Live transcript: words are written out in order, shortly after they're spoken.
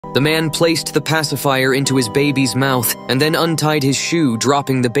The man placed the pacifier into his baby's mouth and then untied his shoe,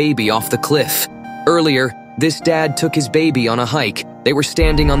 dropping the baby off the cliff. Earlier, this dad took his baby on a hike. They were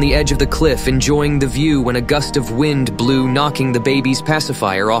standing on the edge of the cliff enjoying the view when a gust of wind blew, knocking the baby's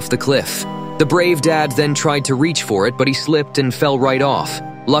pacifier off the cliff. The brave dad then tried to reach for it, but he slipped and fell right off.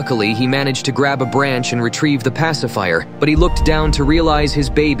 Luckily, he managed to grab a branch and retrieve the pacifier, but he looked down to realize his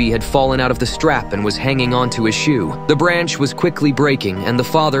baby had fallen out of the strap and was hanging onto his shoe. The branch was quickly breaking, and the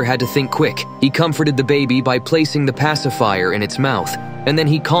father had to think quick. He comforted the baby by placing the pacifier in its mouth, and then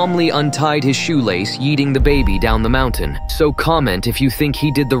he calmly untied his shoelace, yeeting the baby down the mountain. So comment if you think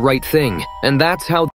he did the right thing. And that's how